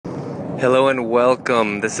Hello and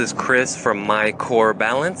welcome. This is Chris from My Core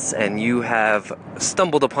Balance, and you have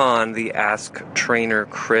stumbled upon the Ask Trainer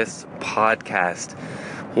Chris podcast.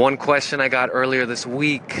 One question I got earlier this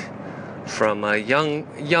week from a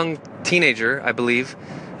young teenager, I believe.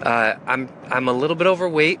 I'm a little bit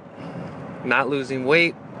overweight, not losing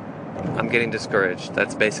weight. I'm getting discouraged.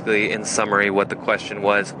 That's basically, in summary, what the question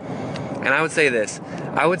was. And I would say this.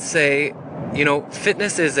 I would say,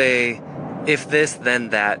 fitness is a if this,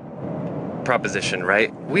 then that proposition,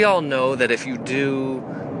 right? We all know that if you do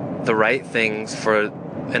the right things for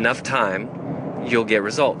enough time, you'll get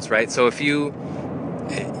results, right? So if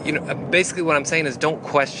basically what I'm saying is don't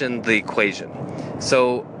question the equation.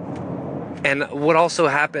 So, and what also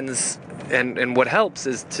happens and what helps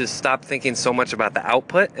is to stop thinking so much about the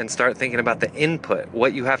output and start thinking about the input,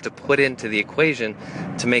 what you have to put into the equation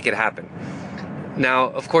to make it happen. Now,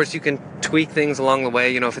 of course, you can tweak things along the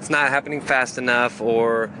way. If it's not happening fast enough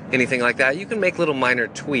or anything like that, you can make little minor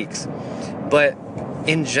tweaks. But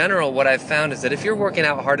in general, what I've found is that if you're working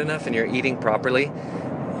out hard enough and you're eating properly,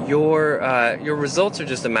 your results are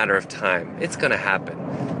just a matter of time. It's going to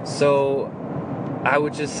happen. So I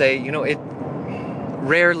would just say, it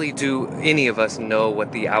rarely do any of us know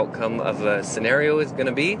what the outcome of a scenario is going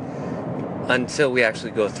to be until we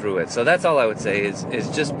actually go through it. So that's all I would say is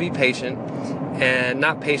just be patient, and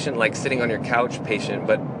not patient like sitting on your couch patient,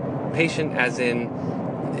 but patient as in,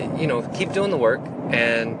 keep doing the work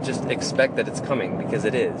and just expect that it's coming, because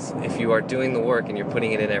it is. If you are doing the work and you're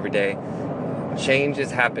putting it in every day, change is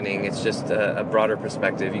happening. It's just a broader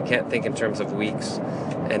perspective. You can't think in terms of weeks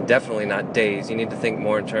and definitely not days. You need to think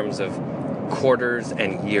more in terms of quarters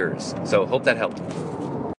and years. So hope that helped.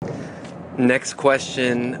 Next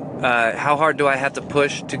question, how hard do I have to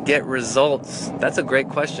push to get results? That's a great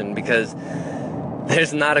question, because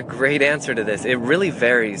there's not a great answer to this. It really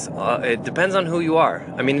varies. It depends on who you are.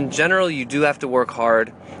 I mean, in general, you do have to work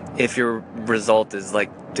hard if your result is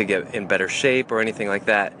like to get in better shape or anything like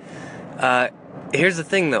that. Here's the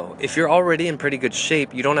thing though, if you're already in pretty good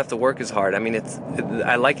shape, you don't have to work as hard. I mean,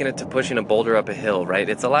 I liken it to pushing a boulder up a hill, right?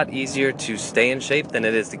 It's a lot easier to stay in shape than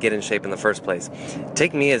it is to get in shape in the first place.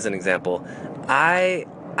 Take me as an example.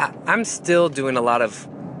 I'm still doing a lot of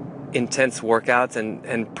intense workouts,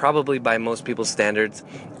 and probably by most people's standards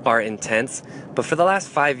are intense. But for the last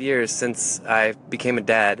 5 years, since I became a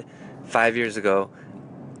dad 5 years ago,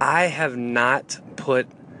 I have not put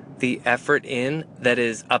the effort in that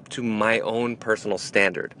is up to my own personal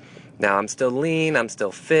standard. Now, I'm still lean, I'm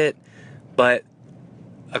still fit, but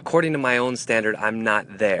according to my own standard, I'm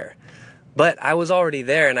not there. But I was already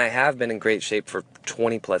there, and I have been in great shape for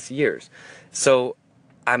 20 plus years. So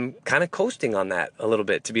I'm kind of coasting on that a little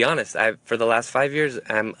bit, to be honest. For the last 5 years,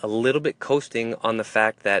 I'm a little bit coasting on the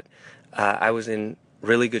fact that I was in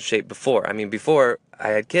really good shape before. I mean, before I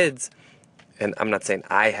had kids, and I'm not saying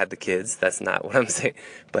I had the kids, that's not what I'm saying,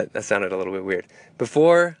 but that sounded a little bit weird.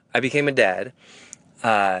 Before I became a dad,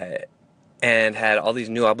 and had all these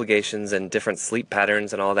new obligations and different sleep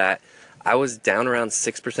patterns and all that, I was down around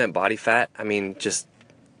 6% body fat. I mean, just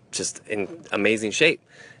in amazing shape.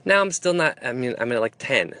 Now I'm still not, I'm at like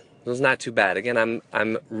 10. It was not too bad. Again,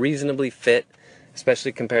 I'm reasonably fit,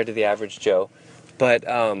 especially compared to the average Joe. But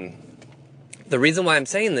the reason why I'm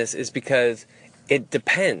saying this is because it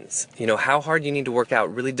depends. How hard you need to work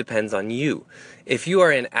out really depends on you. If you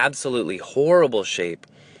are in absolutely horrible shape,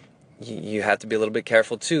 you have to be a little bit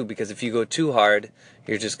careful too, because if you go too hard,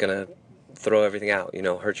 you're just going to throw everything out,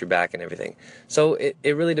 hurt your back and everything. So it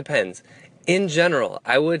really depends. In general,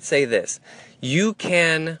 I would say this. You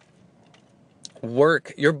can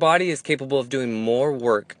work. Your body is capable of doing more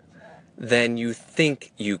work than you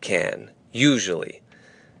think you can, usually.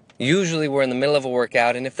 Usually we're in the middle of a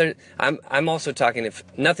workout, and I'm also talking if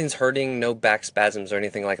nothing's hurting, no back spasms or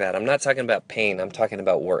anything like that. I'm not talking about pain, I'm talking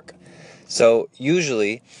about work. So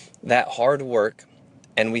usually that hard work,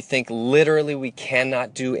 and we think literally we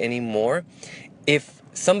cannot do any more. If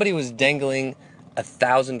somebody was dangling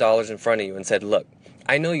 $1,000 in front of you and said, look,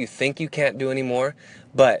 I know you think you can't do any more,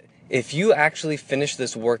 but if you actually finish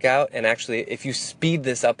this workout and actually if you speed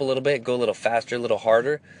this up a little bit, go a little faster, a little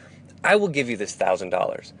harder, I will give you this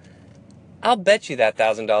 $1,000. I'll bet you that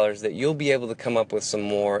 $1,000 that you'll be able to come up with some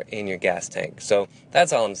more in your gas tank. So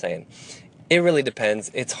that's all I'm saying. It really depends.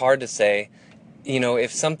 It's hard to say.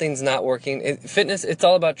 If something's not working, fitness, it's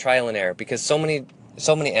all about trial and error, because so many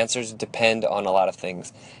answers depend on a lot of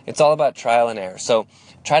things. It's all about trial and error. So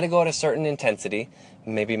try to go at a certain intensity,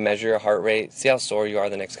 maybe measure your heart rate, see how sore you are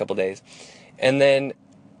the next couple days, and then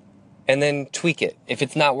tweak it. If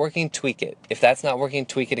it's not working, tweak it. If that's not working,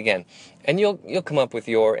 tweak it again. And you'll come up with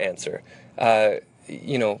your answer.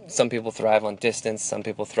 some people thrive on distance, some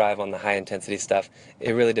people thrive on the high intensity stuff.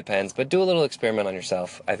 It really depends, but do a little experiment on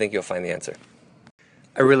yourself. I think you'll find the answer.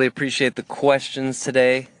 I really appreciate the questions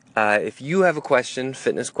today. If you have a question,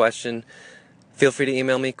 fitness question, feel free to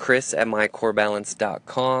email me,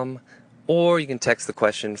 chris@mycorebalance.com, or you can text the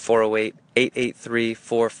question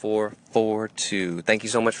 408-883-4442. Thank you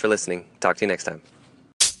so much for listening. Talk to you next time.